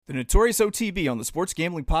The Notorious OTB on the Sports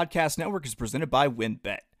Gambling Podcast Network is presented by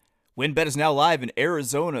WynnBET. WynnBET is now live in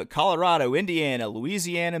Arizona, Colorado, Indiana,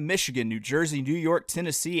 Louisiana, Michigan, New Jersey, New York,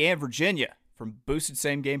 Tennessee, and Virginia. From boosted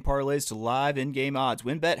same-game parlays to live in-game odds,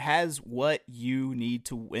 WynnBET has what you need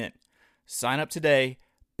to win. Sign up today,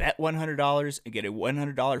 bet $100, and get a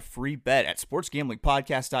 $100 free bet at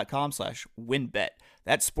sportsgamblingpodcast.com/wynnbet.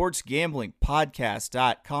 That's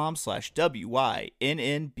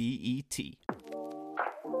sportsgamblingpodcast.com/WYNNBET.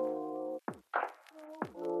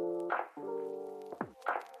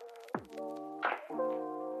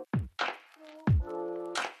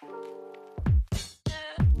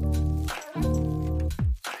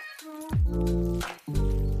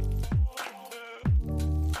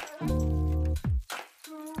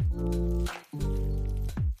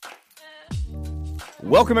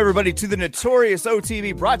 Welcome, everybody, to the Notorious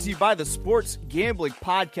OTB, brought to you by the Sports Gambling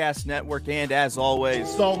Podcast Network. And as always,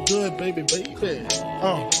 it's all good, baby.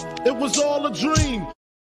 It was all a dream.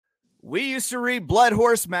 We used to read Blood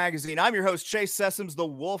Horse Magazine. I'm your host, Chase Sessoms, the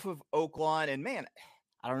Wolf of Oaklawn. And man,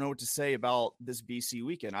 I don't know what to say about this BC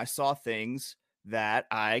weekend. I saw things that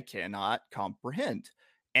I cannot comprehend.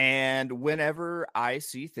 And whenever I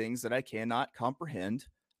see things that I cannot comprehend,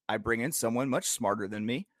 I bring in someone much smarter than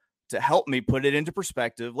me to help me put it into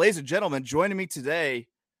perspective. Ladies and gentlemen, joining me today,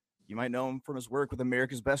 you might know him from his work with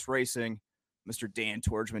America's Best Racing, Mr. Dan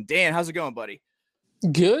Tordjman. Dan, how's it going, buddy?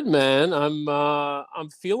 Good, man. I'm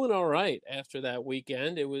feeling all right after that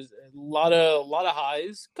weekend. It was a lot of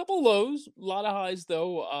highs, a couple of lows, a lot of highs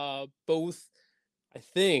though. Both, I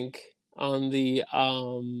think, on the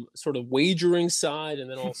sort of wagering side, and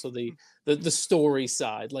then also the story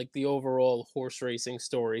side, like the overall horse racing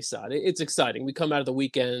story side. It's exciting. We come out of the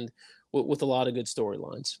weekend with a lot of good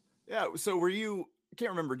storylines. Yeah. So I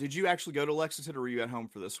can't remember, did you actually go to Lexington or were you at home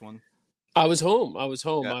for this one? I was home.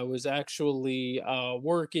 Yeah. I was actually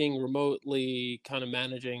working remotely, kind of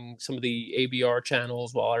managing some of the ABR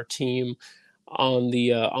channels while our team on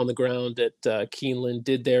the ground at Keeneland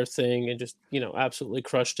did their thing and just, absolutely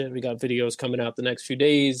crushed it. We got videos coming out the next few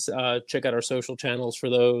days. Check out our social channels for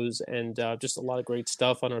those, and just a lot of great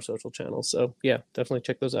stuff on our social channels. So yeah, definitely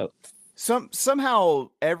check those out.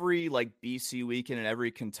 Somehow every BC weekend and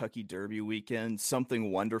every Kentucky Derby weekend,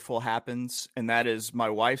 something wonderful happens. And that is my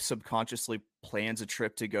wife subconsciously plans a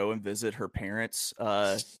trip to go and visit her parents,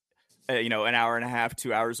 an hour and a half,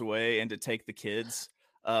 2 hours away, and to take the kids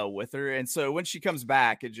with her. And so when she comes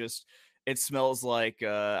back, it smells like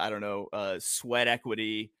sweat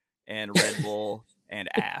equity and Red Bull and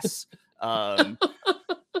ass. But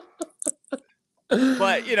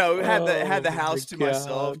had the house to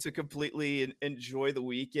myself to completely enjoy the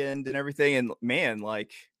weekend and everything. And man,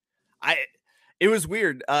 it was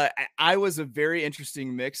weird. I was a very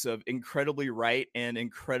interesting mix of incredibly right and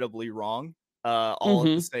incredibly wrong. All at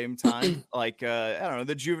the same time.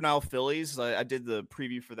 The juvenile fillies. I did the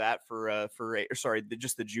preview for that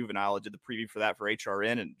just the juvenile. I did the preview for that for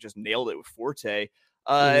HRN and just nailed it with Forte.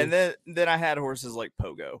 And then I had horses like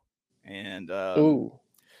Pogo, and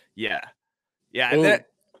yeah. And then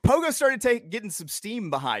Pogo started getting some steam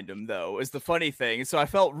behind him, though, is the funny thing. So I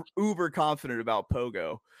felt uber confident about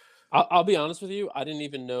Pogo. I'll be honest with you. I didn't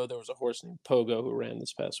even know there was a horse named Pogo who ran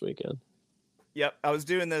this past weekend. Yep, I was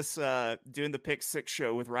doing the Pick Six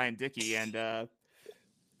show with Ryan Dickey, and I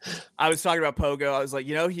was talking about Pogo. I was like,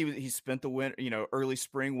 he spent the winter, early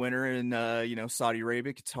spring, winter in Saudi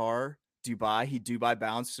Arabia, Qatar, Dubai. He Dubai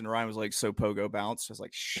bounced, and Ryan was like, so Pogo bounced. I was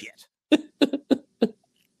like, shit.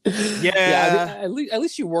 Yeah. At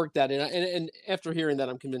least you worked that in, and after hearing that,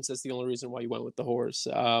 I'm convinced that's the only reason why you went with the horse.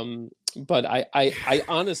 But I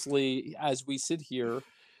honestly, as we sit here,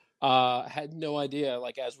 had no idea,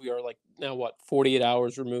 as we are now 48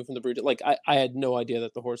 hours removed from the breeder, I had no idea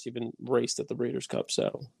that the horse even raced at the Breeders' Cup.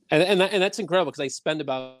 So and that's incredible, because I spend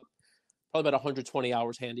probably about 120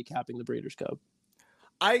 hours handicapping the Breeders' Cup.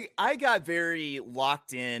 I got very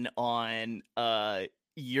locked in on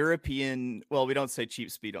European, well, we don't say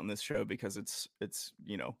cheap speed on this show because it's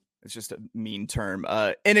just a mean term.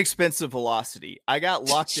 Inexpensive velocity. I got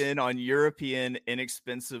locked in on European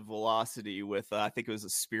inexpensive velocity with I think it was a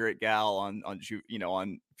Spirit Gal on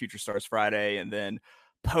Future Stars Friday, and then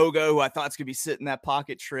Pogo, who I thought was gonna be sitting that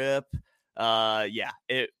pocket trip.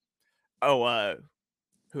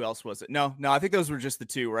 Who else was it? No, I think those were just the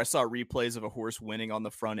two where I saw replays of a horse winning on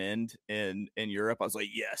the front end in Europe. I was like,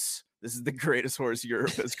 yes, this is the greatest horse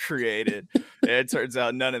Europe has created. And it turns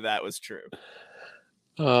out none of that was true.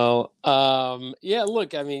 Look,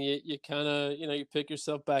 I mean, you kind of, you pick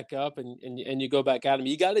yourself back up and you go back at them.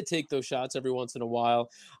 You got to take those shots every once in a while.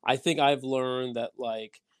 I think I've learned that,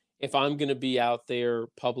 if I'm going to be out there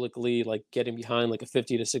publicly, like getting behind like a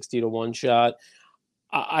 50 to 60 to 1 shot,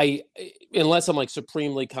 unless I'm like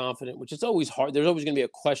supremely confident, which is always hard, there's always going to be a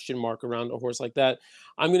question mark around a horse like that.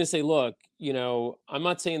 I'm going to say, look, I'm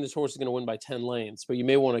not saying this horse is going to win by 10 lanes, but you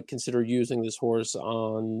may want to consider using this horse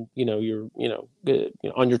on,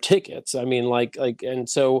 on your tickets. I mean, and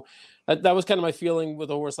so that was kind of my feeling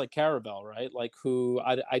with a horse like Caravel, right? Like who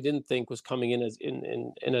I didn't think was coming in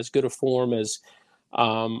in as good a form as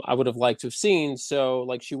I would have liked to have seen. So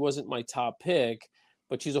like she wasn't my top pick,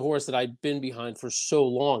 but she's a horse that I'd been behind for so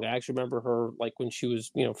long. I actually remember her like when she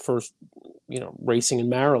was, first, racing in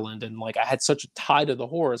Maryland. And like I had such a tie to the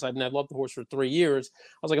horse. I've loved the horse for 3 years.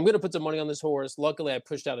 I was like, I'm going to put some money on this horse. Luckily, I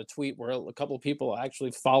pushed out a tweet where a couple of people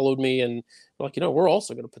actually followed me and were like, we're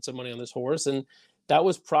also going to put some money on this horse. And that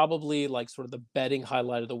was probably like sort of the betting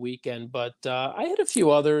highlight of the weekend. But I had a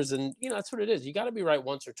few others, and that's what it is. You got to be right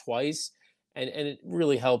once or twice. And it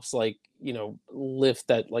really helps, like, lift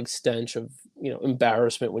that like stench of,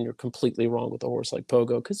 embarrassment when you're completely wrong with a horse like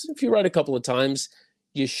Pogo. Because if you ride a couple of times,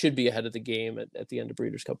 you should be ahead of the game at the end of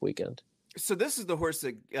Breeders' Cup weekend. So this is the horse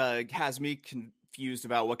that has me confused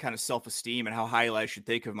about what kind of self-esteem and how highly I should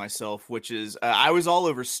think of myself, which is I was all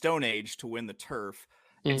over Stone Age to win the turf.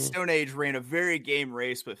 And Stone Age ran a very game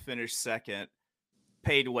race, but finished second.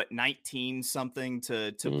 Paid 19 something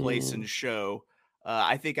to place and show.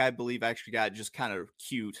 I believe actually got just kind of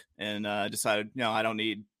cute and decided, no, I don't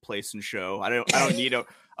need place and show. I don't need a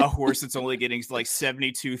horse that's only getting like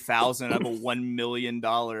 72,000 of a $1 million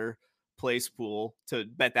place pool to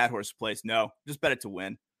bet that horse place. No, just bet it to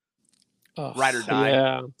win. Ride or die.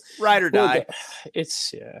 Yeah. Ride or die.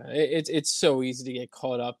 It's so easy to get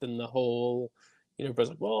caught up in the whole, everybody's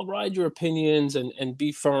like, well, ride your opinions and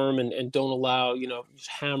be firm and don't allow, just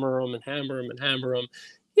hammer them and hammer them and hammer them.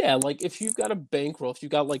 Yeah, like if you've got a bankroll, if you've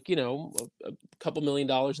got like, a couple $1 million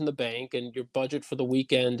in the bank and your budget for the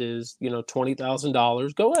weekend is,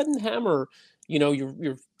 $20,000, go ahead and hammer,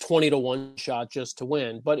 your 20 to 1 shot just to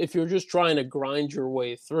win. But if you're just trying to grind your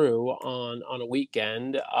way through on a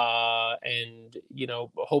weekend and,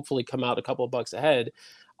 hopefully come out a couple of bucks ahead,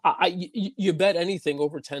 you bet anything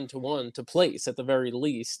over 10 to 1 to place at the very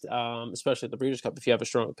least, especially at the Breeders' Cup if you have a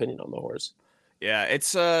strong opinion on the horse. Yeah, it's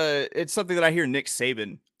something that I hear Nick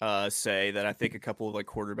Saban say that I think a couple of like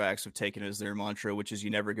quarterbacks have taken as their mantra, which is you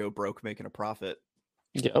never go broke making a profit.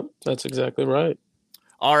 Yep, that's exactly right.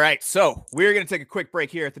 All right, so we're going to take a quick break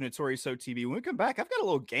here at the Notorious OTB. When we come back, I've got a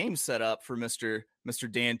little game set up for Mr.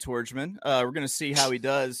 Dan Tordjman. We're going to see how he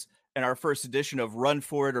does in our first edition of Run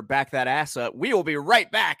For It or Back That Ass Up. We will be right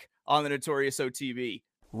back on the Notorious OTB.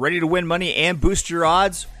 Ready to win money and boost your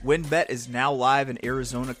odds? WynnBET is now live in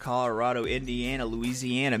Arizona, Colorado, Indiana,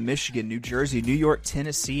 Louisiana, Michigan, New Jersey, New York,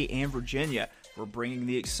 Tennessee, and Virginia. We're bringing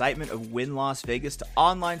the excitement of Wynn Las Vegas to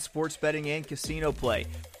online sports betting and casino play.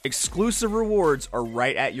 Exclusive rewards are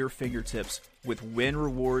right at your fingertips with Wynn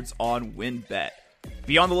Rewards on WynnBET.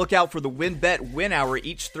 Be on the lookout for the WynnBET Win Hour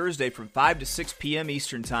each Thursday from 5 to 6 p.m.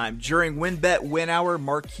 Eastern Time. During WynnBET Win Hour,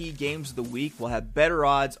 marquee games of the week will have better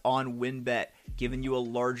odds on WynnBET, giving you a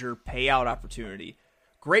larger payout opportunity.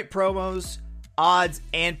 Great promos, odds,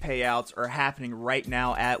 and payouts are happening right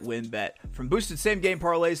now at WynnBET. From boosted same-game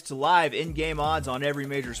parlays to live in-game odds on every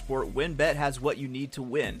major sport, WynnBET has what you need to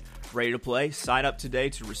win. Ready to play? Sign up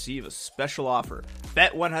today to receive a special offer.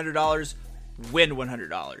 Bet $100, win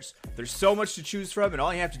 $100. There's so much to choose from, and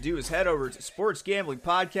all you have to do is head over to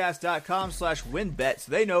sportsgamblingpodcast.com/WynnBET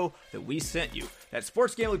so they know that we sent you. That's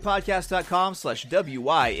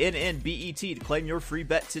sportsgamblingpodcast.com/WYNNBET to claim your free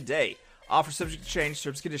bet today. Offer subject to change,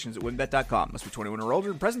 terms and conditions at wynnbet.com. Must be 21 or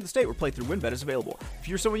older and present in the state where playthrough WynnBET is available. If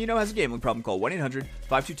you're someone you know has a gambling problem, call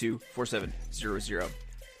 1-800-522-4700.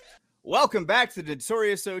 Welcome back to the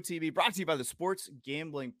Notorious OTB, brought to you by the Sports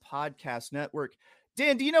Gambling Podcast Network.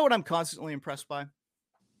 Dan, do you know what I'm constantly impressed by?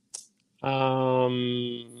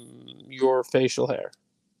 Your facial hair.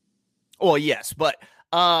 Well, yes, but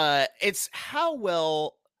it's how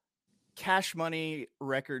well Cash Money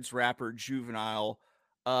Records rapper Juvenile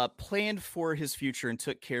planned for his future and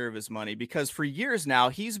took care of his money, because for years now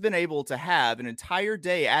he's been able to have an entire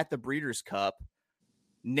day at the Breeders' Cup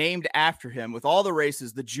named after him with all the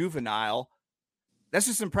races, the Juvenile. That's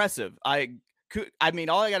just impressive. I mean,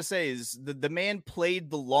 all I got to say is the man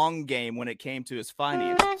played the long game when it came to his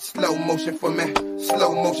finances. Slow motion for me, moving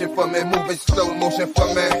slow motion for me.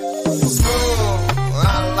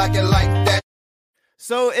 I like it like that.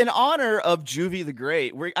 So in honor of Juvie the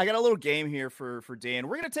Great, I got a little game here for Dan.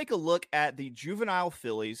 We're going to take a look at the Juvenile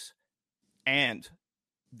fillies and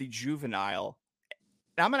the Juvenile.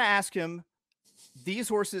 And I'm going to ask him, these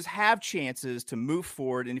horses have chances to move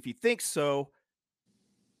forward, and if he thinks so,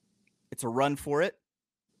 it's a run for it,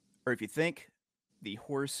 or if you think the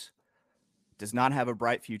horse does not have a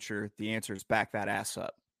bright future, the answer is back that ass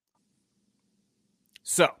up.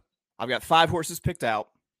 So I've got 5 horses picked out.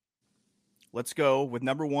 Let's go with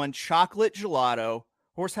number 1, Chocolate Gelato.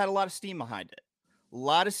 Horse had a lot of steam behind it. A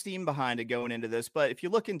lot of steam behind it going into this, but if you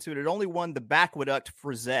look into it, it only won the Backwaduct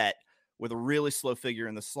Frisette with a really slow figure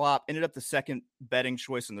in the slop. Ended up the second betting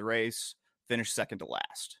choice in the race. Finished second to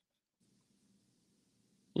last.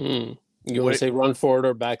 You want to say run for it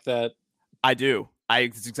or back that? I do.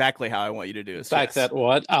 It's exactly how I want you to do this. Back that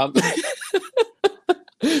what?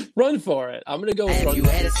 Run for it. I'm going to go with run. You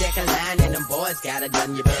had a second line and them boys got it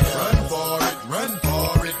done. You better run for it, run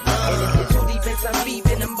for it, run. And if you're too deep in some beef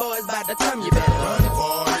and them boys about to come, you better run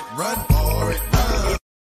for it, run for it, run.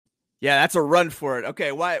 Yeah, that's a run for it.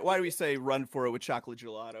 Okay, why do we say run for it with Chocolate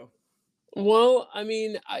Gelato? Well, I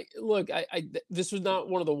mean, this was not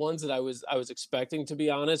one of the ones that I was expecting, to be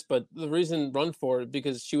honest. But the reason run for it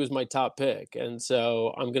because she was my top pick, and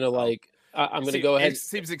so I'm gonna I'm gonna go ahead. It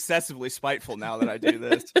seems excessively spiteful now that I do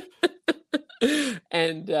this.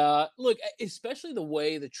 And look, especially the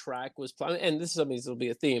way the track was playing, and this is something that will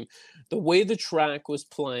be a theme. The way the track was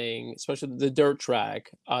playing, especially the dirt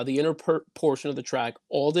track, the inner portion of the track,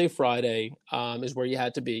 all day Friday is where you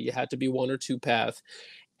had to be. You had to be 1 or 2 path.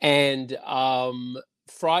 And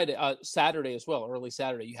Saturday as well, early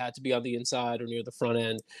Saturday, you had to be on the inside or near the front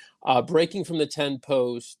end. Breaking from the 10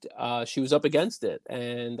 post, she was up against it.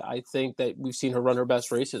 And I think that we've seen her run her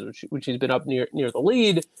best races, which she's been up near the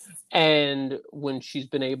lead. And when she's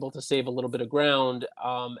been able to save a little bit of ground,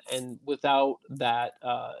 and without that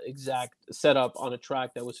exact setup on a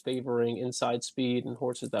track that was favoring inside speed and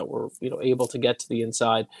horses that were, able to get to the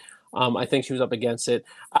inside, I think she was up against it.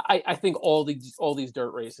 I think all these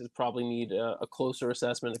dirt races probably need a closer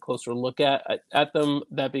assessment, a closer look at them.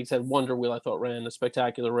 That being said, Wonder Wheel I thought ran a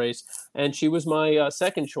spectacular race, and she was my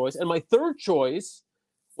second choice. And my third choice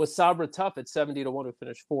was Sabra Tough at 70-1, who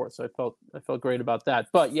finished 4th. So I felt great about that.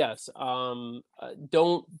 But yes, don't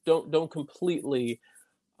completely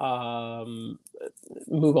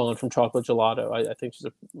move on from Chocolate Gelato. I think she's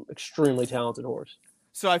an extremely talented horse.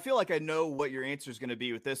 So I feel like I know what your answer is going to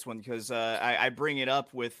be with this one because I bring it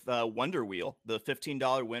up with Wonder Wheel, the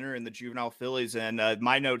 $15 winner in the juvenile fillies. And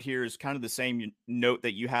my note here is kind of the same note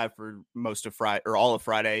that you have for most of Friday or all of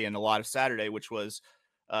Friday and a lot of Saturday, which was,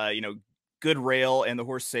 good rail, and the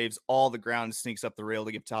horse saves all the ground and sneaks up the rail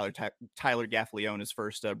to give Tyler Gaffalione his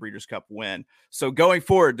first Breeders' Cup win. So going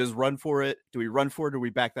forward, do we run for it? Do we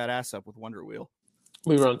back that ass up with Wonder Wheel?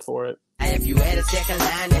 We run for it. If you had a second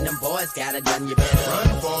line and them boys got it done, you better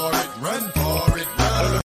run for it, run for it,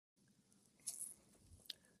 run.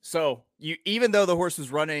 So even though the horse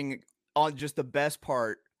was running on just the best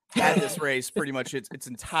part, had this race pretty much its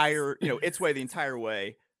entire, its way the entire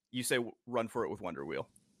way, you say run for it with Wonder Wheel.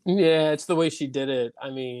 Yeah, it's the way she did it. I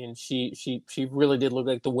mean, she really did look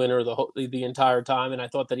like the winner the entire time, and I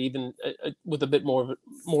thought that even with a bit more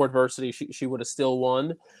adversity, she would have still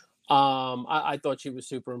won. I thought she was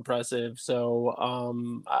super impressive, so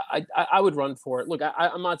I would run for it. Look,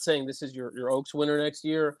 I'm not saying this is your Oaks winner next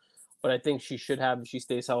year, but I think she should have, if she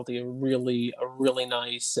stays healthy, a really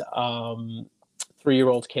nice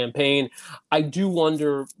 3-year-old campaign. I do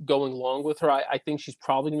wonder going along with her. I think she's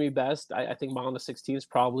probably gonna be best. I think Mile 16 is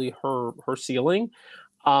probably her ceiling,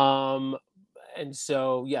 and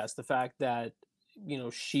so yes, the fact that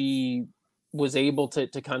she was able to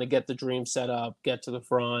kind of get the dream set up, get to the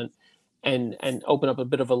front, and open up a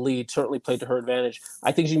bit of a lead certainly played to her advantage.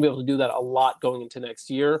 I think she's going to be able to do that a lot going into next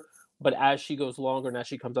year. But as she goes longer and as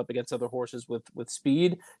she comes up against other horses with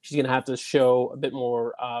speed, she's going to have to show a bit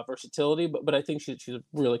more versatility. But I think she's a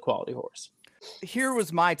really quality horse. Here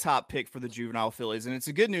was my top pick for the juvenile fillies, and it's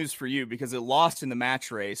a good news for you because it lost in the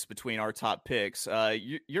match race between our top picks.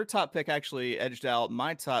 Your top pick actually edged out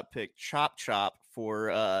my top pick, Chop Chop,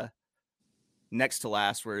 for next to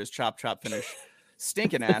last, whereas Chop Chop finished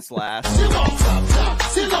stinking ass last.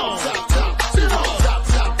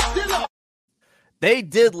 They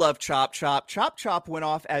did love Chop Chop. Chop Chop went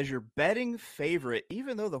off as your betting favorite,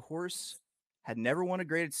 even though the horse had never won a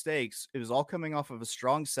graded stakes. It was all coming off of a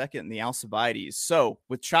strong second in the Alcibiades. So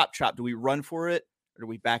with Chop Chop, do we run for it or do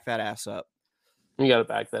we back that ass up? You got to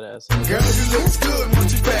back that ass up. Girl, you look good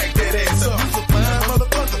once you back that ass up. You's a fine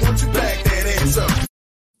motherfucker once you back that ass up.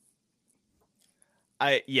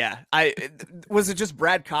 Was it just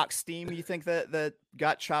Brad Cox's team, you think, that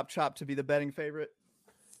got Chop Chop to be the betting favorite?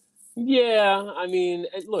 Yeah, I mean,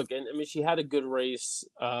 look, she had a good race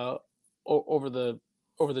over the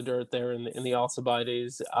dirt there in the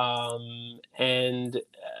Alcibiades, and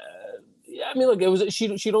yeah, I mean, look, it was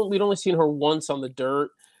we'd only seen her once on the dirt.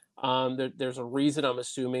 There's a reason I'm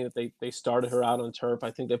assuming that they started her out on turf.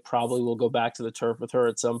 I think they probably will go back to the turf with her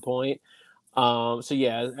at some point. So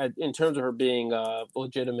yeah, in terms of her being a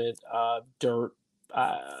legitimate dirt,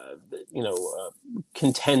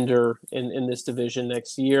 contender in this division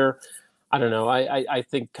next year, I don't know. I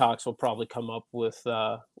think Cox will probably come up with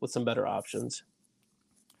some better options.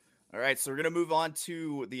 All right, so we're gonna move on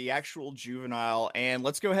to the actual juvenile, and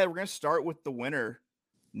let's go ahead. We're gonna start with the winner,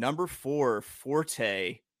 number 4,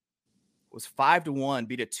 Forte. Was 5-1,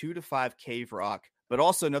 beat a 2-5 Cave Rock, but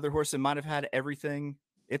also another horse that might have had everything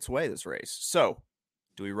its way this race. So,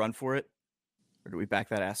 do we run for it, or do we back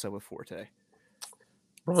that ass up with Forte?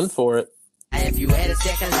 Run for it. If you had a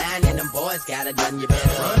second line and them boys got it done, you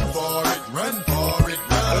better run for it, run for it,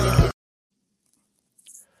 run.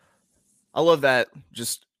 I love that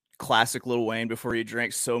just classic Lil Wayne before he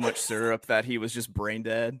drank so much syrup that he was just brain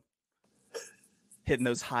dead, hitting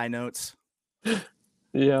those high notes.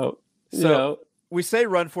 Yeah. So we say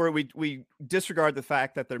run for it. We disregard the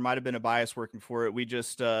fact that there might have been a bias working for it. We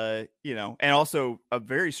just, and also a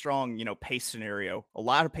very strong, pace scenario, a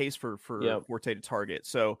lot of pace for Forte to target.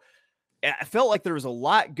 So I felt like there was a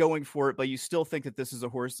lot going for it, but you still think that this is a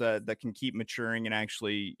horse that can keep maturing and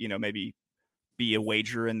actually, maybe be a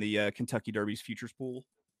wager in the Kentucky Derby's futures pool.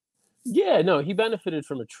 Yeah, no, he benefited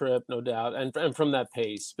from a trip, no doubt, and from that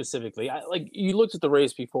pace specifically. You looked at the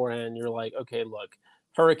race beforehand, you're like, okay, look,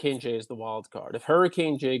 Hurricane J is the wild card. If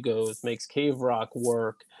Hurricane J makes Cave Rock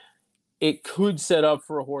work, it could set up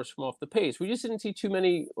for a horse from off the pace. We just didn't see too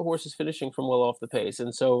many horses finishing from well off the pace,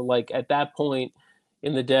 and so at that point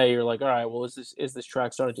in the day, you're like, all right, well, is this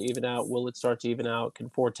track starting to even out? Will it start to even out? Can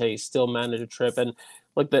Forte still manage a trip? And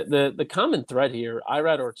the common thread here,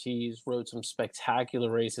 Irad Ortiz rode some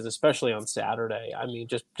spectacular races, especially on Saturday. I mean,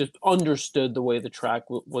 just understood the way the track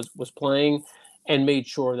was playing, and made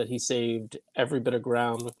sure that he saved every bit of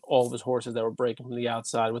ground with all of his horses that were breaking from the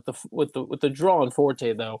outside. With the draw on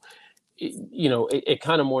Forte, though, it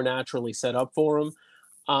kind of more naturally set up for him.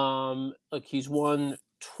 He's won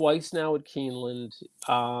twice now at Keeneland.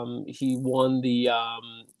 He won the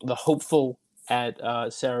Hopeful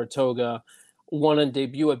at Saratoga, won on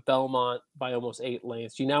debut at Belmont by almost 8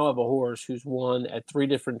 lengths. You now have a horse who's won at 3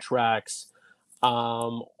 different tracks,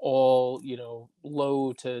 all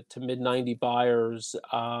low to mid 90 buyers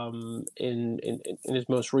in his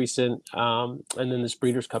most recent and then this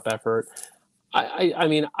Breeders' Cup effort. I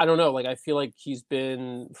mean, I don't know. I feel like he's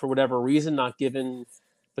been, for whatever reason, not given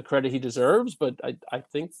the credit he deserves, but I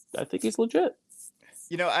think he's legit.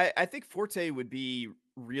 I think Forte would be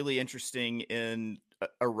really interesting in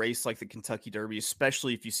a race like the Kentucky Derby,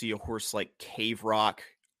 especially if you see a horse like Cave Rock,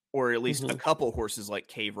 or at least a couple horses like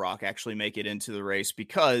Cave Rock actually make it into the race,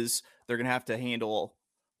 because they're going to have to handle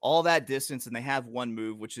all that distance, and they have one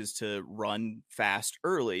move, which is to run fast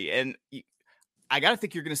early. And I got to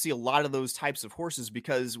think you're going to see a lot of those types of horses,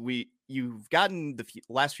 because you've gotten the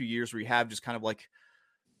last few years where you have just kind of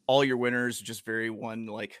all your winners just very one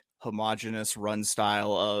homogenous run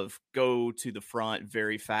style of go to the front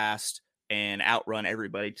very fast and outrun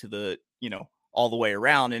everybody to the, all the way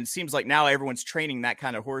around. And it seems like now everyone's training that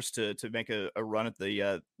kind of horse to make a run at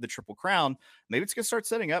the Triple Crown. Maybe it's going to start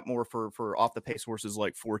setting up more for off the pace horses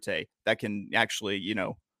like Forte that can actually,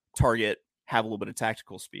 target, have a little bit of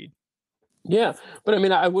tactical speed. Yeah. But I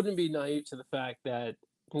mean, I wouldn't be naive to the fact that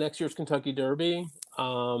next year's Kentucky Derby,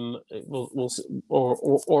 we'll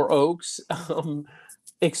or Oaks,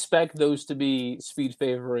 expect those to be speed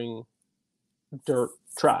favoring dirt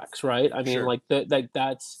tracks, right? I mean, sure.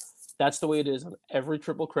 That's the way it is on every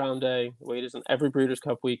Triple Crown day, the way it is on every Breeders'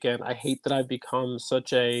 Cup weekend. I hate that I've become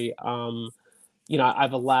such a,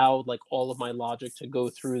 I've allowed all of my logic to go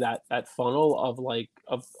through that funnel of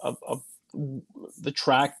the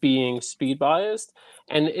track being speed biased.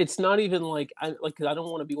 And it's not even cause I don't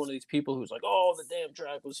want to be one of these people who's like, oh, the damn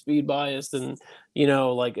track was speed biased and,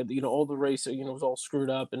 all the race, was all screwed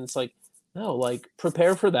up. And it's no,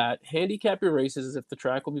 prepare for that. Handicap your races as if the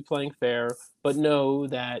track will be playing fair, but know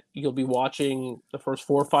that you'll be watching the first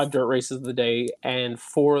 4 or 5 dirt races of the day, and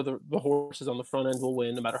 4 of the horses on the front end will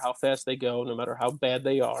win, no matter how fast they go, no matter how bad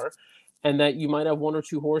they are. And that you might have 1 or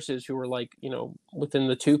 2 horses who are within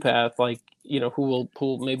the 2 path, who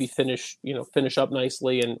will maybe finish up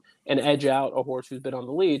nicely and edge out a horse who's been on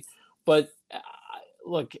the lead. But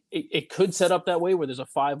look, it could set up that way where there's a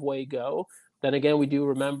 5-way go. Then again, we do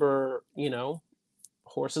remember,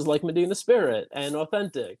 horses like Medina Spirit and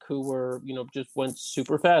Authentic, who were, just went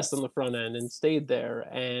super fast on the front end and stayed there.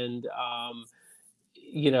 And,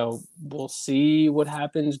 we'll see what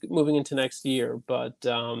happens moving into next year. But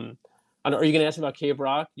are you going to ask me about Cave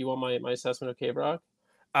Rock? You want my assessment of Cave Rock?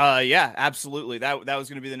 Yeah, absolutely. That was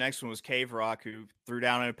going to be the next one, was Cave Rock, who threw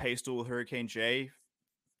down in a pace duel with Hurricane J,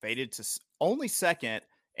 faded to only second,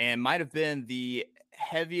 and might have been the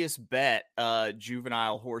heaviest bet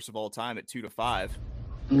juvenile horse of all time at 2-5.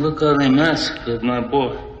 Look how they mess with my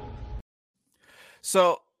boy.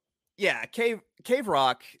 So, yeah, Cave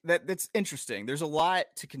Rock. That's interesting. There's a lot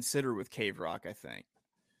to consider with Cave Rock, I think.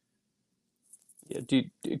 Yeah,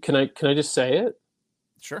 can I just say it?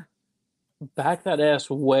 Sure. Back that ass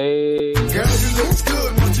way. Girl, you looks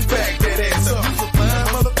good. Won't you back that ass up? You a fine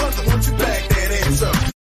motherfucker. Won't you back that ass up?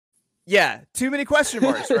 Yeah, too many question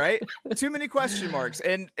marks, right? Too many question marks,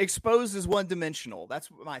 and exposed is one-dimensional. That's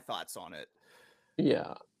my thoughts on it.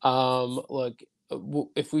 Yeah. Look,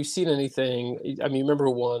 if we've seen anything, I mean, remember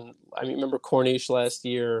Corniche last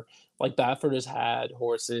year. Like, Baffert has had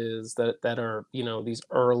horses that are, these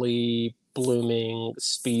early blooming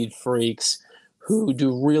speed freaks who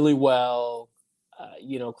do really well,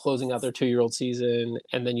 closing out their 2-year-old season,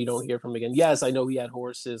 and then you don't hear from them again. Yes, I know he had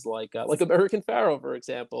horses like American Pharaoh, for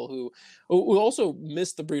example, who also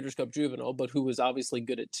missed the Breeders' Cup Juvenile, but who was obviously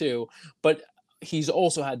good at 2. But he's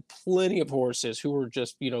also had plenty of horses who were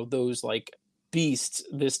just, those like beasts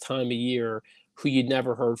this time of year who you'd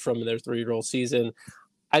never heard from in their 3-year-old season.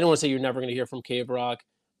 I don't want to say you're never going to hear from Cave Rock,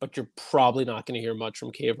 but you're probably not going to hear much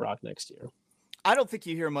from Cave Rock next year. I don't think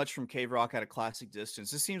you hear much from Cave Rock at a classic distance.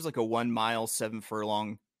 This seems like a 1 mile, 7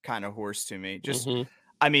 furlong kind of horse to me. Just,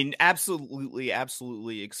 I mean, absolutely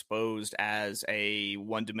exposed as a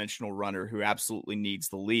one-dimensional runner who absolutely needs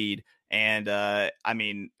the lead. And, I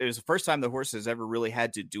mean, it was the first time the horse has ever really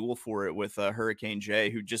had to duel for it with Hurricane J,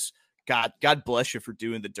 who just God bless you for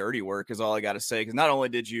doing the dirty work, is all I got to say. Because not only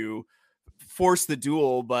did you force the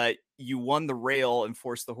duel, but you won the rail and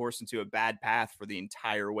forced the horse into a bad path for the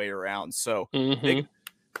entire way around. So you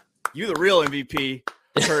the real MVP,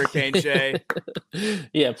 Hurricane J.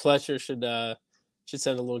 Yeah, Fletcher should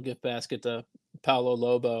send a little gift basket to Paulo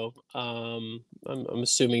Lobo. I'm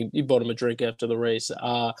assuming you bought him a drink after the race.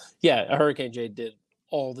 Yeah, Hurricane J did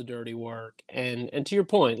all the dirty work. And to your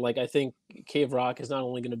point, like, I think Cave Rock is not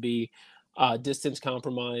only going to be distance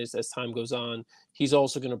compromised as time goes on, he's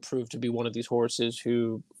also going to prove to be one of these horses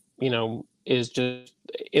who, is just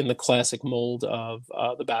in the classic mold of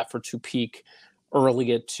the Bafferts who peak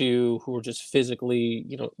early at 2, who are just physically,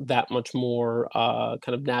 that much more kind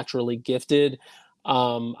of naturally gifted.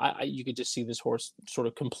 You could just see this horse sort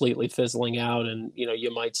of completely fizzling out, and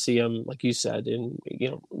you might see him, like you said, in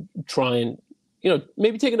try and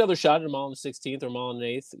maybe take another shot at a mile in the 16th or a mile in the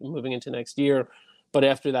 8th moving into next year. But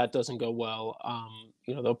after that doesn't go well,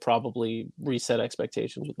 they'll probably reset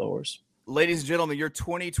expectations with the horse. Ladies and gentlemen, your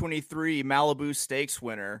 2023 Malibu Stakes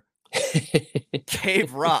winner,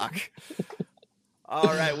 Cave Rock. All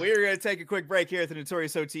right, we're going to take a quick break here at the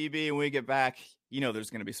Notorious OTB, and when we get back,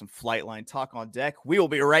 there's going to be some Flightline talk on deck. We will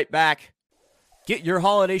be right back. Get your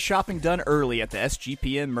holiday shopping done early at the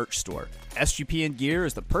SGPN merch store. SGPN gear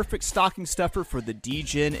is the perfect stocking stuffer for the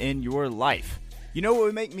DGen in your life. You know what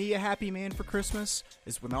would make me a happy man for Christmas?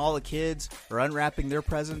 Is when all the kids are unwrapping their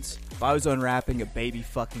presents, if I was unwrapping a baby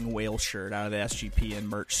fucking whale shirt out of the SGPN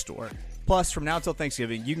merch store. Plus, from now until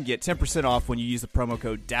Thanksgiving, you can get 10% off when you use the promo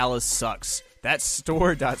code DallasSucks. That's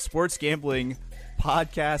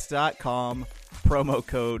store.sportsgamblingpodcast.com, promo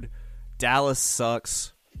code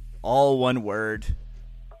DallasSucks, all one word.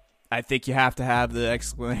 I think you have to have the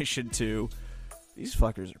explanation too. These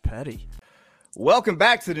fuckers are petty. Welcome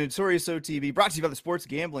back to the Notorious OTB, brought to you by the Sports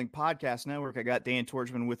Gambling Podcast Network. I got Dan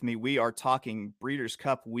Tordjman with me. We are talking Breeders'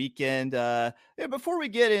 Cup weekend. Before we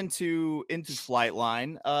get into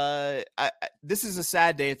Flightline, this is a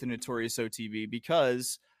sad day at the Notorious OTB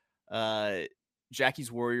because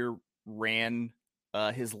Jackie's Warrior ran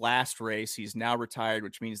his last race. He's now retired,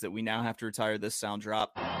 which means that we now have to retire this sound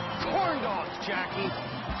drop. Corn dogs, Jackie.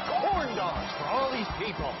 Corn dogs for all these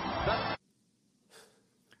people.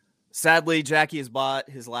 Sadly, Jackie has bought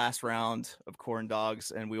his last round of corn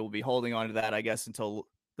dogs, and we will be holding on to that, I guess, until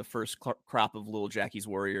the first crop of little Jackie's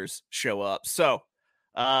Warriors show up. So,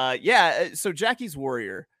 so Jackie's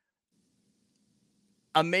Warrior,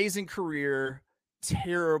 amazing career,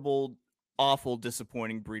 terrible, awful,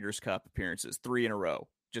 disappointing Breeders' Cup appearances, 3 in a row.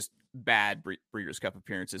 Just bad Breeders' Cup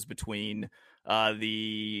appearances between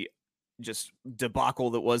the just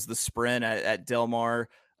debacle that was the sprint at Del Mar.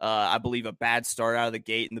 I believe a bad start out of the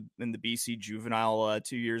gate in the BC Juvenile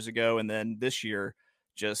 2 years ago. And then this year,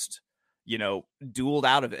 just, dueled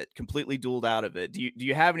out of it, completely dueled out of it. Do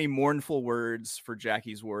you have any mournful words for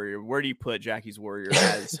Jackie's Warrior? Where do you put Jackie's Warrior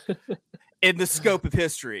as in the scope of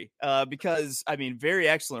history? Because, I mean, very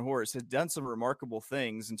excellent horse, has done some remarkable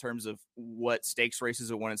things in terms of what stakes races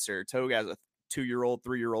it won in Saratoga, as a 2-year-old,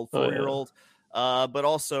 3-year-old, Oh, 4-year-old. But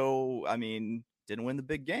also, I mean, didn't win the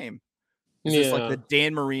big game. He's yeah. just like the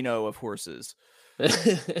Dan Marino of horses.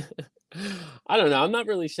 I don't know. I'm not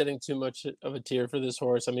really shedding too much of a tear for this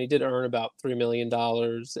horse. I mean, he did earn about $3 million,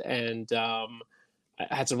 and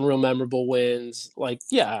had some real memorable wins. Like,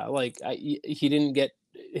 yeah, like he didn't get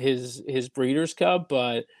his Breeders' Cup,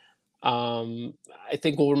 but I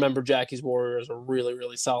think we'll remember Jackie's Warrior as a really,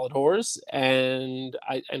 really solid horse, and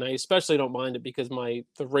I especially don't mind it because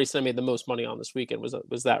the race I made the most money on this weekend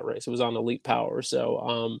was that race. It was on Elite Power,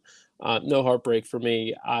 so no heartbreak for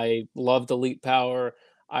me. I loved Elite Power.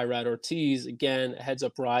 Irad Ortiz again, heads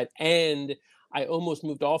up ride, and I almost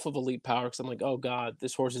moved off of Elite Power because I'm like, oh god,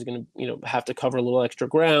 this horse is going to have to cover a little extra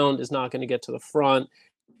ground. Is not going to get to the front.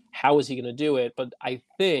 How is he going to do it? But I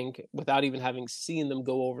think, without even having seen them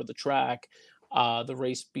go over the track, the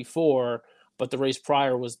race before, but the race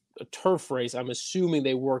prior was a turf race. I'm assuming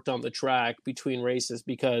they worked on the track between races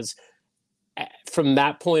because from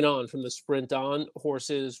that point on, from the sprint on,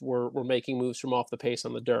 horses were making moves from off the pace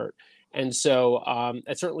on the dirt. And so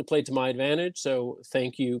it certainly played to my advantage. So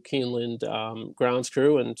thank you, Keeneland grounds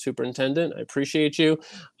crew and superintendent. I appreciate you.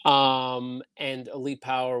 And Elite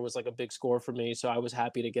Power was like a big score for me. So I was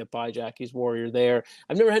happy to get by Jackie's Warrior there.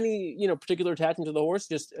 I've never had any, particular attachment to the horse.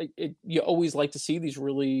 Just you always like to see these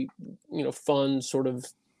really, fun sort of,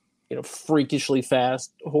 freakishly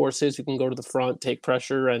fast horses who can go to the front, take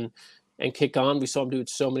pressure and kick on. We saw him do it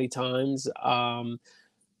so many times.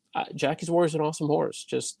 Jackie's Warrior is an awesome horse.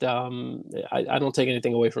 Just I don't take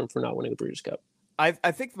anything away from him for not winning the Breeders' Cup.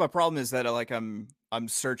 I think my problem is that I'm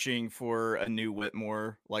searching for a new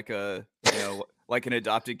Whitmore, like like an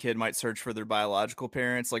adopted kid might search for their biological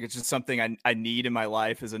parents. Like it's just something I need in my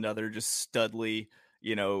life is another just studly,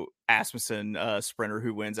 Asmussen sprinter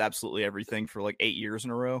who wins absolutely everything for like 8 years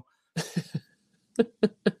in a row.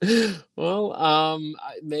 Well,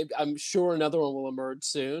 maybe I'm sure another one will emerge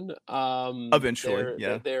soon. Eventually,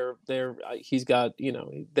 yeah. He's got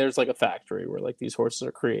there's like a factory where like these horses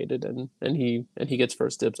are created, and he gets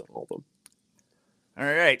first dibs on all of them. All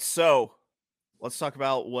right, so let's talk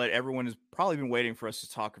about what everyone has probably been waiting for us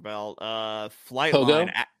to talk about.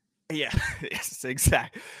 Flightline. Yeah, yes,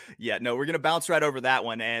 exactly. Yeah, no, we're gonna bounce right over that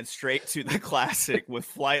one and straight to the classic with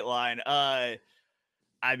Flightline.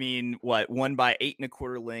 I mean, won by 8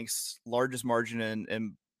 1/4 lengths, largest margin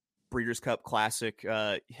in Breeders' Cup Classic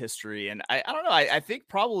history. And I don't know, I think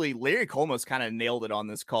probably Larry Colmos kind of nailed it on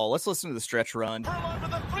this call. Let's listen to the stretch run. Furlong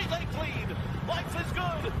with a 3-length lead. Life is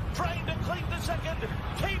good. Trying to clean the second.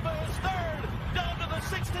 Kiva is third. Down to the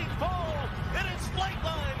 16th pole. It is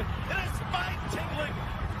Flightline. It is spine-tingling,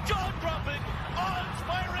 jaw-dropping,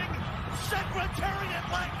 awe-inspiring,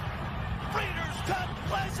 Secretariat-like Breeders' Cup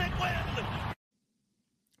Classic win.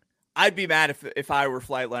 I'd be mad if I were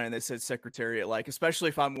Flightline and they said Secretariat, like, especially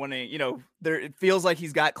if I'm winning, it feels like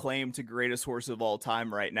he's got claim to greatest horse of all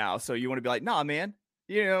time right now. So you want to be like, nah, man,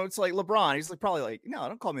 it's like LeBron. He's like, probably like, no,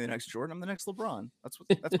 don't call me the next Jordan. I'm the next LeBron. That's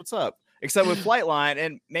what's up. Except with Flightline.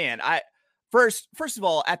 And man, first of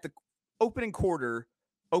all, at the opening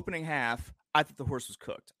half, I thought the horse was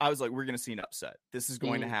cooked. I was like, we're going to see an upset. This is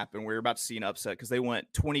going to happen. We're about to see an upset because they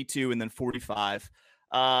went 22 and then 45.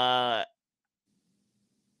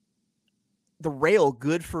 The rail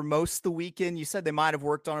good for most of the weekend. You said they might have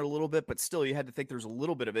worked on it a little bit, but still you had to think there's a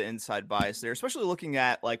little bit of an inside bias there, especially looking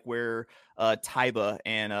at like where Taiba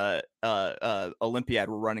and Olympiad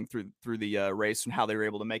were running through the race and how they were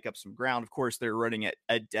able to make up some ground. Of course, they're running at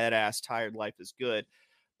a dead ass tired Life is Good.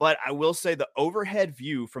 But I will say the overhead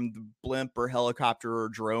view from the blimp or helicopter or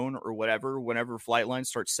drone or whatever, whenever Flightline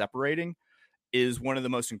starts separating, is one of the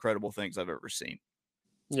most incredible things I've ever seen.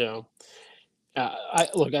 Yeah. I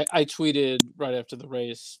tweeted right after the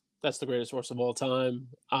race, that's the greatest horse of all time.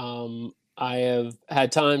 I have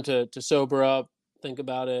had time to sober up, think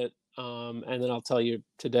about it, and then I'll tell you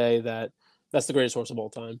today that that's the greatest horse of all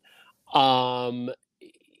time.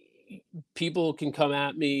 People can come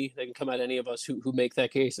at me, they can come at any of us who make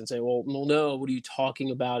that case and say, well, no, what are you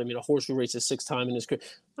talking about? I mean, a horse who races 6 times in his career.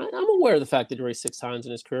 I'm aware of the fact that he raced 6 times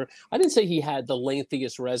in his career. I didn't say he had the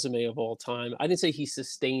lengthiest resume of all time. I didn't say he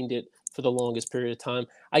sustained it for the longest period of time.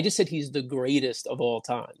 I just said he's the greatest of all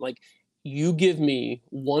time. Like, you give me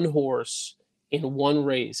one horse in one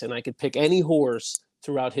race, and I could pick any horse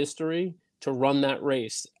throughout history to run that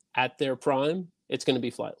race at their prime, it's going to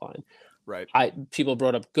be Flightline. Right. People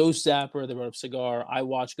brought up Ghost Zapper, they brought up Cigar. I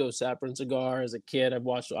watched Ghost Zapper and Cigar as a kid. I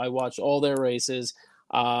watched all their races.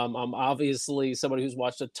 I'm obviously somebody who's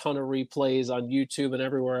watched a ton of replays on YouTube and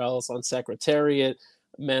everywhere else on Secretariat.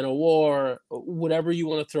 Man of War, whatever you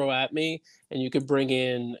want to throw at me. And you could bring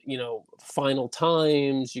in, final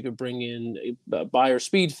times. You could bring in buyer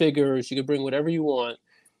speed figures. You could bring whatever you want.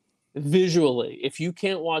 Visually, if you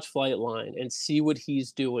can't watch Flightline and see what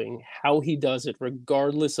he's doing, how he does it,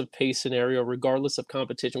 regardless of pace scenario, regardless of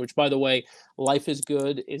competition, which, by the way, Life is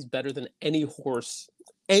Good is better than any horse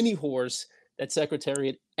that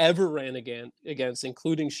Secretariat ever ran against,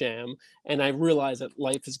 including Sham. And I realize that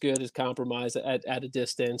Life is Good is compromised at a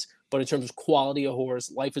distance, but in terms of quality of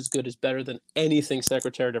horse, Life is Good is better than anything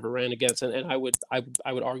Secretariat ever ran against. And I would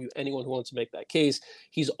argue anyone who wants to make that case,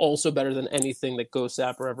 he's also better than anything that Ghost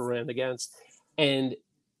Zapper ever ran against. And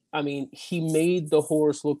I mean, he made the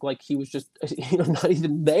horse look like he was just, not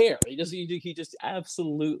even there. He just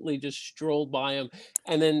absolutely just strolled by him.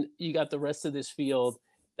 And then you got the rest of this field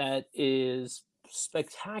that is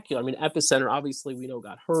spectacular. I mean, Epicenter, obviously, we know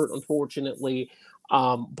got hurt, unfortunately.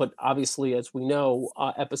 But obviously, as we know,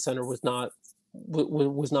 Epicenter was not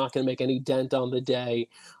going to make any dent on the day.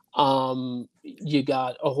 You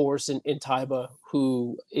got a horse in Taiba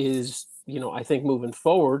who is, I think moving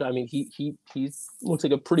forward. I mean, he looks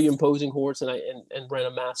like a pretty imposing horse, and ran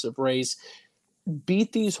a massive race.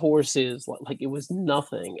 Beat these horses like it was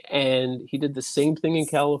nothing, and he did the same thing in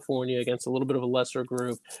California against a little bit of a lesser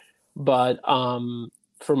group. But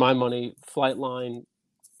for my money, Flightline,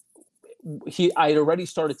 I had already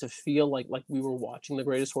started to feel like we were watching the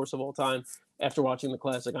greatest horse of all time. After watching the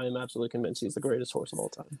Classic, I am absolutely convinced he's the greatest horse of all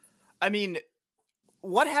time. I mean,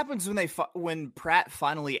 what happens when Pratt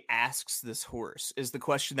finally asks this horse is the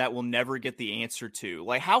question that we'll never get the answer to.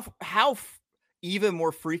 Like, how even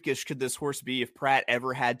more freakish could this horse be if Pratt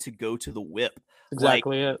ever had to go to the whip?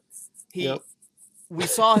 Exactly it. We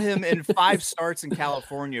saw him in 5 starts in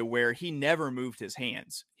California where he never moved his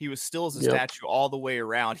hands. He was still as a statue all the way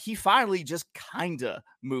around. He finally just kind of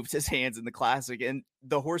moved his hands in the Classic, and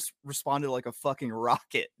the horse responded like a fucking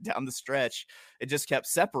rocket down the stretch. It just kept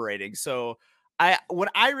separating. So what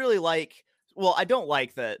I really like, well, I don't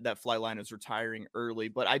like that Flightline is retiring early,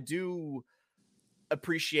 but I do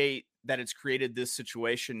appreciate that it's created this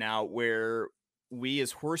situation now where we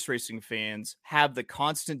as horse racing fans have the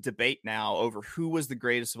constant debate now over who was the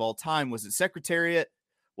greatest of all time. Was it Secretariat?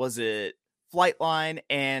 Was it Flightline?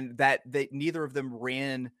 And that neither of them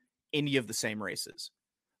ran any of the same races.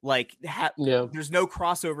 Like, there's no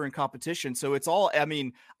crossover in competition. So it's all, I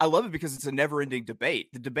mean, I love it because it's a never ending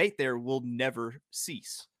debate. The debate there will never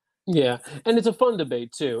cease. Yeah, and it's a fun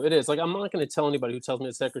debate too. It is. Like, I'm not going to tell anybody who tells me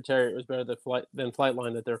the Secretariat was better than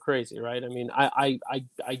Flightline that they're crazy, right? I mean, I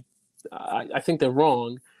think they're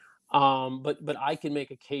wrong, but I can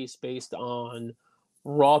make a case based on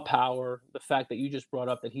raw power. The fact that you just brought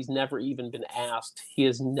up that he's never even been asked. He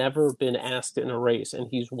has never been asked in a race, and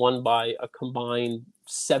he's won by a combined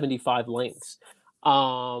 75 lengths.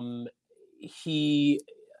 He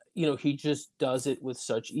just does it with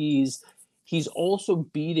such ease. He's also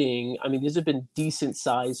beating, I mean, these have been decent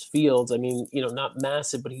sized fields. I mean, not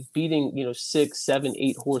massive, but he's beating, 6, 7,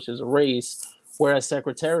 8 horses a race. Whereas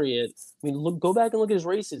Secretariat, I mean, go back and look at his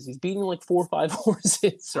races. He's beating like 4 or 5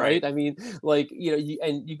 horses, right? I mean, like,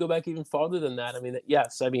 you go back even farther than that. I mean,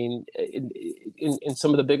 yes, I mean, in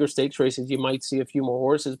some of the bigger stakes races, you might see a few more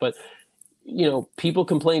horses, but, people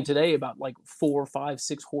complain today about like 4, 5,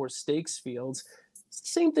 6 horse stakes fields.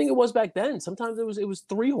 Same thing it was back then. Sometimes it was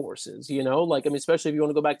 3 horses, like, I mean, especially if you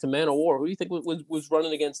want to go back to Man of War, who do you think was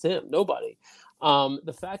running against him? Nobody.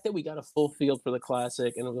 The fact that we got a full field for the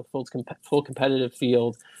Classic and a full competitive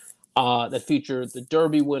field that featured the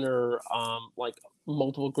Derby winner, like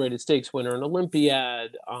multiple graded stakes winner, an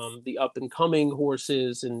Olympiad, the up and coming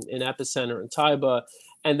horses in Epicenter and Taiba,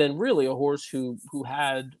 and then really a horse who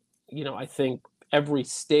had, I think every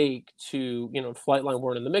stake to, Flightline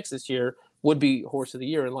weren't in the mix this year, would be Horse of the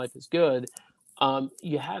Year and Life is Good.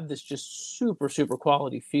 You have this just super, super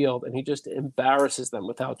quality field, and he just embarrasses them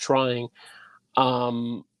without trying. I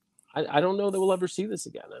don't know that we'll ever see this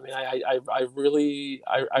again. I mean, I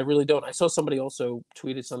really don't. I saw somebody also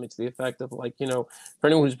tweeted something to the effect of like, for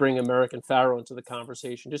anyone who's bringing American Pharaoh into the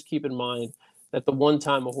conversation, just keep in mind that the one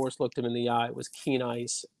time a horse looked him in the eye was Keen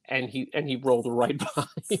Ice, and he rolled right by.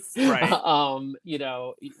 Right.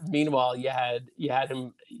 Meanwhile, you had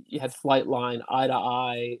Flightline eye to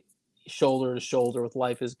eye, shoulder to shoulder with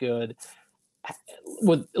Life is Good.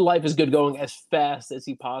 With Life is Good going as fast as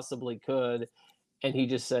he possibly could, and he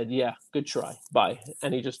just said, "Yeah, good try, bye,"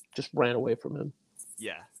 and he just ran away from him.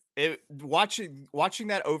 Yeah, watching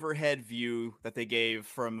that overhead view that they gave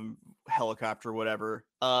from helicopter, or whatever.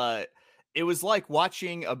 It was like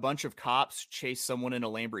watching a bunch of cops chase someone in a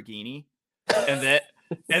Lamborghini, and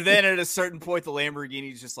And then at a certain point, the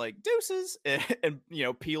Lamborghini's just like deuces and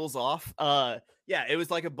peels off. Yeah, it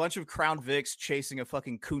was like a bunch of Crown Vics chasing a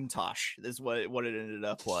fucking Countach is what it ended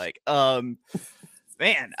up like.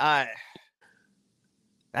 Man,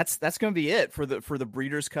 that's gonna be it for the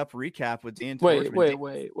Breeders' Cup recap with Dan Tordjman.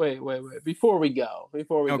 Wait. Before we go,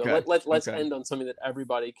 Okay. let's end on something that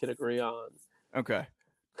everybody could agree on. Okay.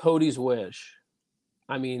 Cody's Wish.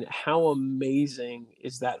 I mean, how amazing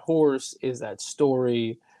is that horse? Is that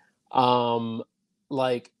story?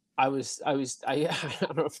 Like I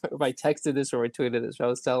don't know if I texted this or I tweeted this. But I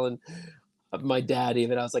was telling my dad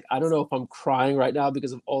even, I was like, I don't know if I'm crying right now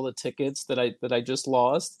because of all the tickets that I just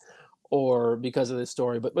lost, or because of this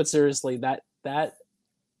story. But seriously, that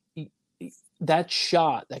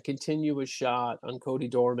shot, that continuous shot on Cody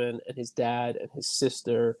Dorman and his dad and his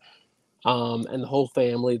sister, and the whole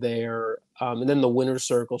family there, and then the winner's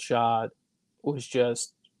circle shot was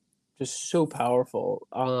just so powerful.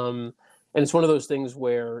 And it's one of those things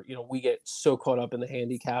where, we get so caught up in the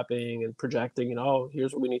handicapping and projecting,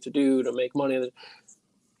 here's what we need to do to make money.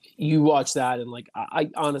 You watch that and like, I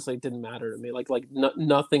honestly, it didn't matter to me. Like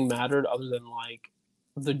nothing mattered other than like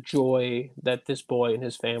the joy that this boy and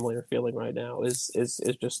his family are feeling right now is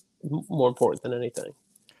just more important than anything.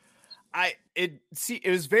 It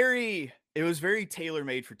was very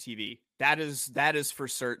tailor-made for TV. That is for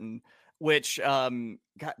certain. Which God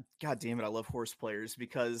damn it, I love horse players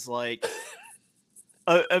because like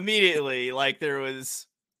immediately like there was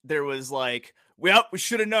like we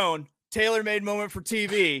should have known, tailor-made moment for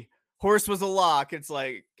TV. Horse was a lock. It's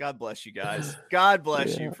like, God bless you guys. God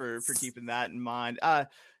bless you for keeping that in mind.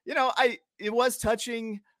 It was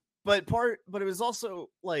touching, but it was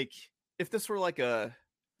also like if this were like a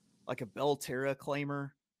Belterra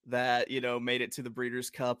claimer that made it to the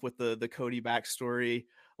Breeders' Cup with the Cody backstory,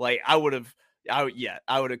 like I would have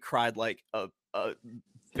cried like a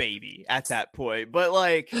baby at that point. But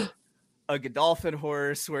like a Godolphin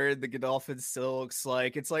horse wearing the Godolphin silks,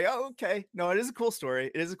 like it's like, oh, okay, no, it is a cool story.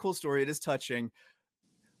 It is a cool story. It is touching.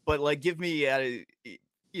 But like, give me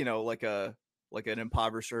like an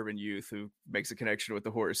impoverished urban youth who makes a connection with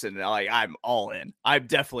the horse, and like I'm all in. I'm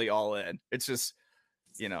definitely all in. It's just.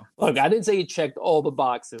 Look, I didn't say he checked all the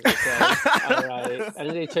boxes. Okay? All right, I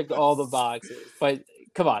didn't say he checked all the boxes, but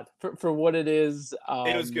come on, for what it is,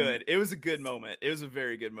 it was good. It was a good moment. It was a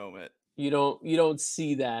very good moment. You don't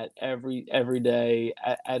see that every day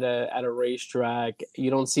at a racetrack.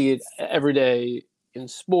 You don't see it every day in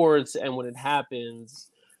sports, and when it happens,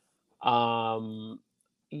 like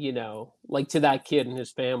to that kid and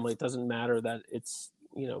his family, it doesn't matter that it's.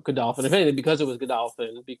 Godolphin, if anything, because it was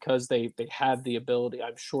Godolphin, because they had the ability,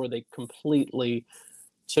 I'm sure they completely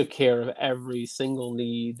took care of every single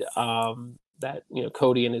need that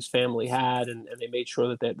Cody and his family had, and they made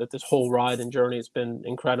sure that this whole ride and journey has been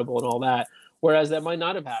incredible and all that. Whereas that might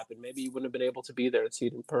not have happened. Maybe you wouldn't have been able to be there and see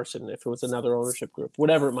it in person if it was another ownership group,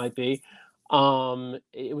 whatever it might be.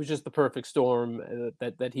 It was just the perfect storm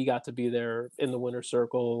that he got to be there in the winner's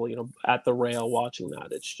circle, at the rail watching that.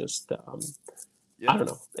 It's just. I don't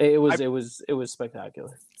know. It was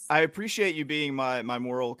spectacular. I appreciate you being my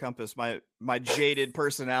moral compass, my jaded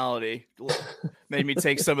personality made me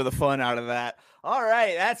take some of the fun out of that. All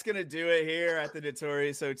right, that's gonna do it here at the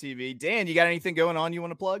Notorious OTB. Dan, you got anything going on you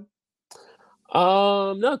want to plug?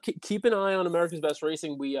 No, keep an eye on America's Best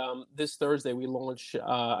Racing. We this Thursday we launch.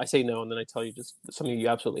 I say no, and then I tell you just something you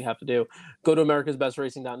absolutely have to do. Go to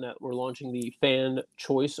americasbestracing.net. We're launching the Fan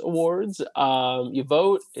Choice Awards. You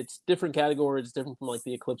vote. It's different categories. It's different from like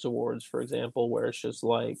the Eclipse Awards, for example, where it's just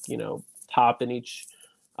like top in each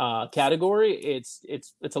category. It's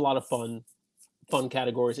a lot of fun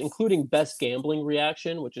categories, including best gambling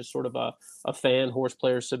reaction, which is sort of a fan horse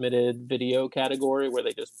player submitted video category where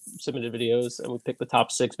they just submitted videos, and we pick the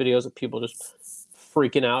top 6 videos of people just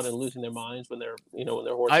freaking out and losing their minds when their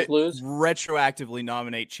horses lose. Retroactively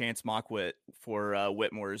nominate Chance Mockwit for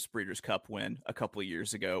Whitmore's Breeders' Cup win a couple of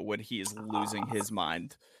years ago when he is losing his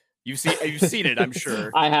mind. You've seen it, I'm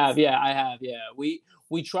sure. I have.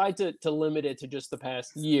 We tried to limit it to just the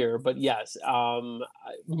past year, but yes,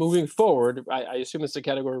 moving forward, I assume it's the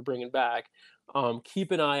category we're bringing back.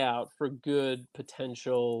 Keep an eye out for good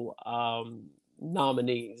potential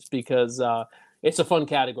nominees because it's a fun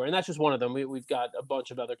category, and that's just one of them. We've got a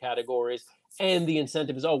bunch of other categories, and the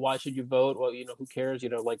incentive is, why should you vote? Well, who cares?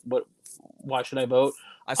 Why should I vote?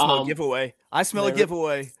 I smell a giveaway. A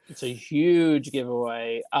giveaway. It's a huge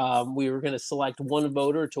giveaway. We were going to select one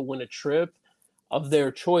voter to win a trip of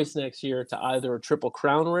their choice next year to either a Triple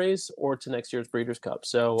Crown race or to next year's Breeders' Cup.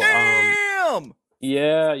 So, damn!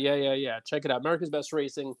 Yeah. Check it out. America's Best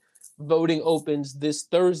Racing. Voting opens this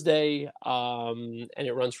Thursday, and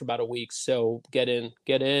it runs for about a week. So get in,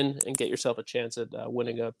 and get yourself a chance at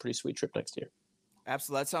winning a pretty sweet trip next year.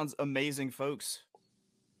 Absolutely. That sounds amazing, folks.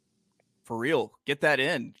 For real. Get that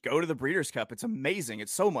in. Go to the Breeders' Cup. It's amazing.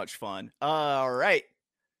 It's so much fun. All right.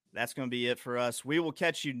 That's going to be it for us. We will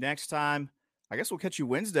catch you next time. I guess we'll catch you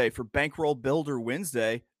Wednesday for Bankroll Builder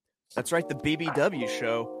Wednesday. That's right, the BBW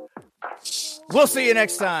show. We'll see you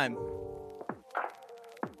next time.